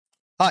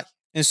Hi,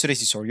 in today's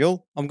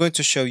tutorial, I'm going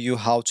to show you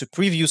how to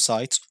preview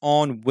sites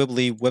on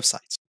Weebly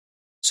websites.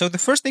 So the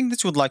first thing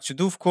that you would like to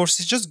do, of course,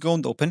 is just go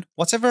and open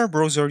whatever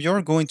browser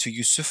you're going to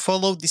use to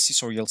follow this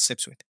tutorial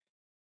steps with.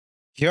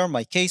 Here in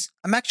my case,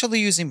 I'm actually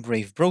using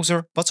Brave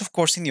browser, but of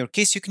course in your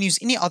case you can use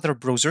any other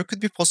browser, could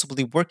be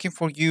possibly working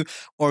for you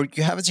or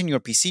you have it in your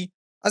PC.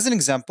 As an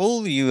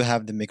example, you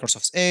have the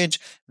Microsoft Edge,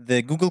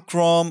 the Google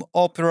Chrome,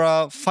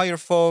 Opera,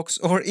 Firefox,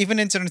 or even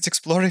Internet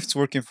Explorer if it's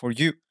working for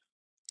you.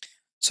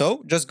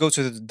 So just go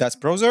to that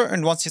browser,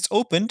 and once it's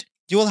opened,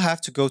 you will have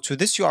to go to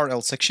this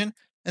URL section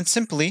and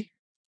simply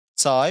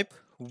type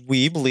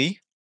weebly.com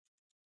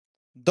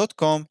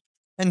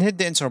and hit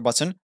the enter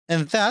button,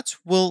 and that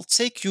will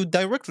take you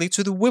directly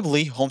to the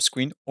Weebly home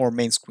screen or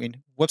main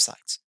screen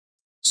website.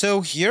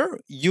 So here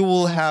you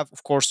will have,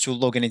 of course, to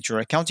log in into your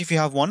account if you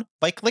have one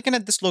by clicking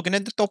at this login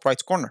at the top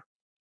right corner.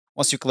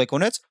 Once you click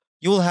on it,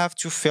 you will have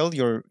to fill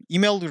your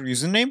email or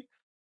username,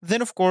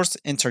 then of course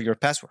enter your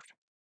password.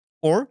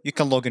 Or you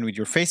can log in with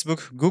your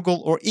Facebook,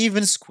 Google, or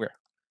even Square.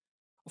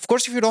 Of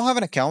course, if you don't have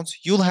an account,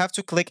 you'll have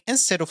to click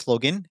instead of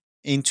login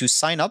into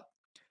sign up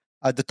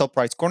at the top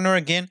right corner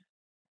again.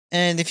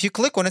 And if you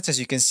click on it,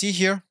 as you can see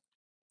here,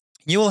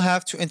 you will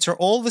have to enter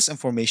all this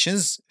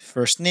informations: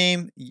 first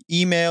name,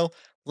 email,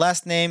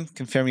 last name,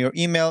 confirm your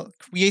email,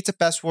 create a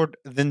password,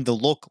 then the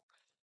local.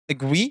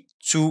 Agree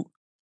to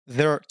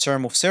their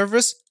term of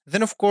service.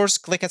 Then, of course,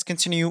 click at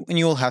continue and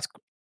you will have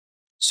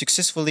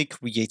successfully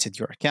created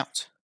your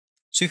account.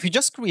 So if you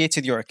just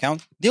created your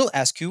account, they'll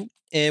ask you,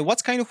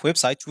 what kind of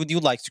website would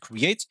you like to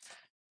create?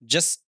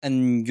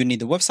 And you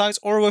need a website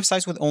or a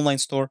website with online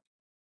store.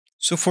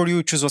 So for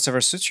you, choose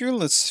whatever suits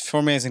you.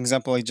 For me, as an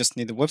example, I just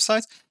need a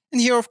website. And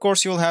here, of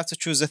course, you'll have to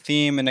choose a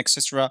theme and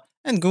etc.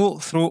 and go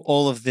through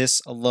all of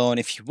this alone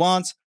if you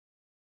want.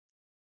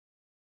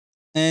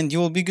 And you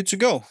will be good to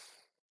go.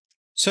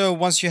 So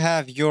once you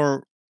have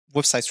your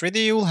websites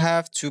ready, you will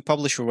have to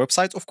publish your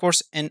website, of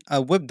course, in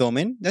a web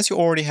domain that you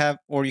already have,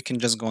 or you can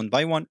just go and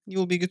buy one. You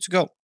will be good to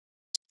go.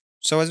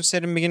 So as we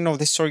said in the beginning of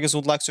this tutorial,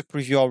 would like to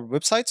preview our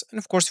website. And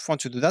of course, if you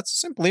want to do that,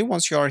 simply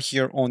once you are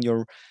here on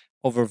your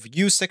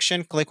overview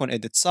section, click on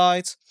edit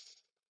site.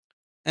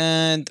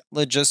 And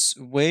let's just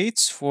wait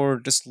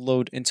for this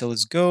load until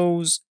it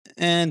goes.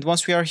 And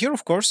once we are here,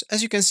 of course,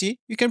 as you can see,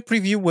 you can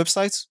preview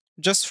websites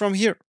just from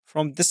here,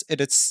 from this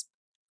edits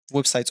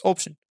websites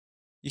option.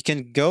 You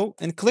can go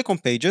and click on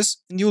pages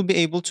and you'll be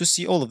able to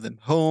see all of them: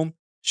 home,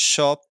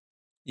 shop.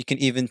 You can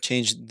even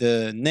change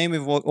the name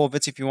of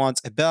it if you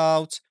want,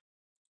 about,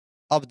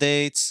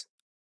 updates,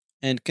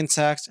 and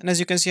contact. And as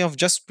you can see, I've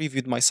just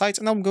previewed my site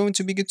and I'm going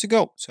to be good to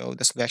go. So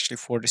this will be actually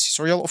for this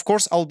tutorial. Of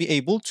course, I'll be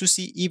able to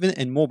see even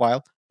in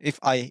mobile if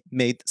I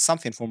made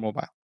something for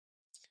mobile.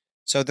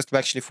 So that's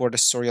actually for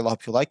this tutorial. I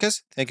hope you like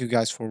us. Thank you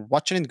guys for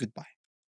watching and goodbye.